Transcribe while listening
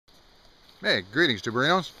Hey, greetings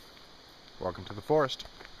Tuberinos. Welcome to the forest.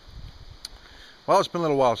 Well, it's been a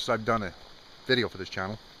little while since I've done a video for this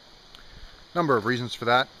channel. Number of reasons for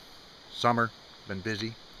that. Summer, been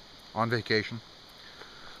busy, on vacation.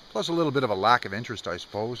 Plus a little bit of a lack of interest, I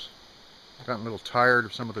suppose. I've gotten a little tired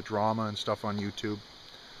of some of the drama and stuff on YouTube.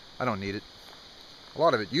 I don't need it. A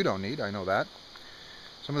lot of it you don't need, I know that.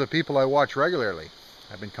 Some of the people I watch regularly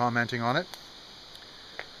have been commenting on it.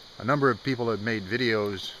 A number of people have made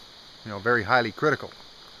videos, very highly critical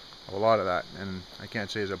of a lot of that, and I can't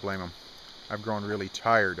say as I blame them. I've grown really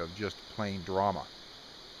tired of just plain drama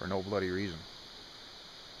for no bloody reason.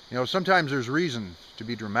 Sometimes there's reason to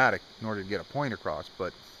be dramatic in order to get a point across,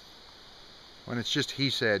 but when it's just he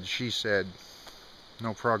said, she said,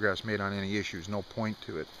 no progress made on any issues, no point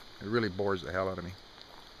to it, it really bores the hell out of me.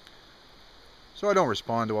 So I don't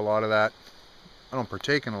respond to a lot of that. I don't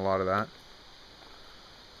partake in a lot of that.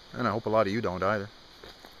 And I hope a lot of you don't either.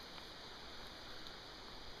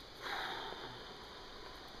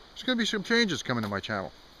 There's going to be some changes coming to my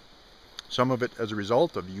channel. Some of it as a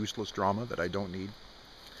result of useless drama that I don't need.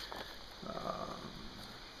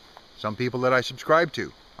 Some people that I subscribe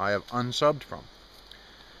to, I have unsubbed from.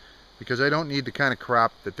 Because I don't need the kind of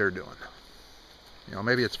crap that they're doing.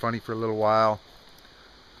 Maybe it's funny for a little while.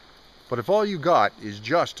 But if all you got is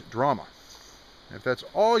just drama, if that's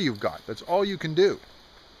all you've got, that's all you can do,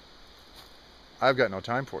 I've got no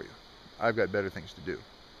time for you. I've got better things to do.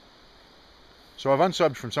 So I've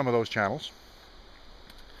unsubbed from some of those channels.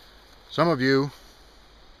 Some of you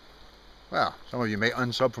may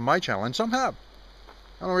unsub from my channel, and some have.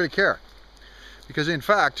 I don't really care. Because in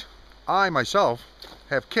fact, I myself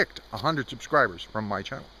have kicked 100 subscribers from my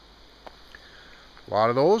channel. A lot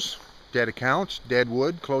of those, dead accounts, dead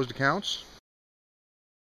wood, closed accounts.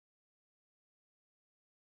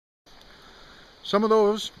 Some of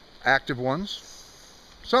those, active ones.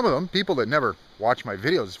 Some of them, people that never watch my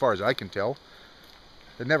videos as far as I can tell,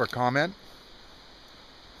 that never comment.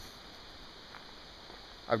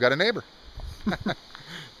 I've got a neighbor.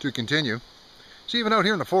 To continue. See, even out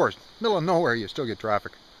here in the forest, middle of nowhere, you still get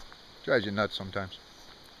traffic. Drives you nuts sometimes.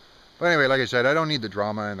 But anyway, like I said, I don't need the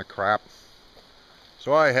drama and the crap.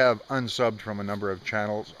 So I have unsubbed from a number of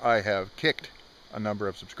channels. I have kicked a number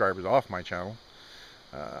of subscribers off my channel.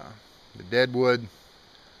 The deadwood,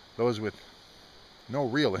 those with no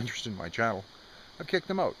real interest in my channel, I've kicked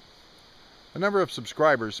them out. The number of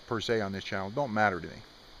subscribers per se on this channel don't matter to me.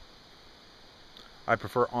 I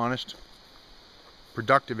prefer honest,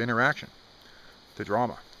 productive interaction to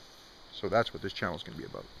drama. So that's what this channel is going to be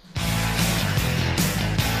about.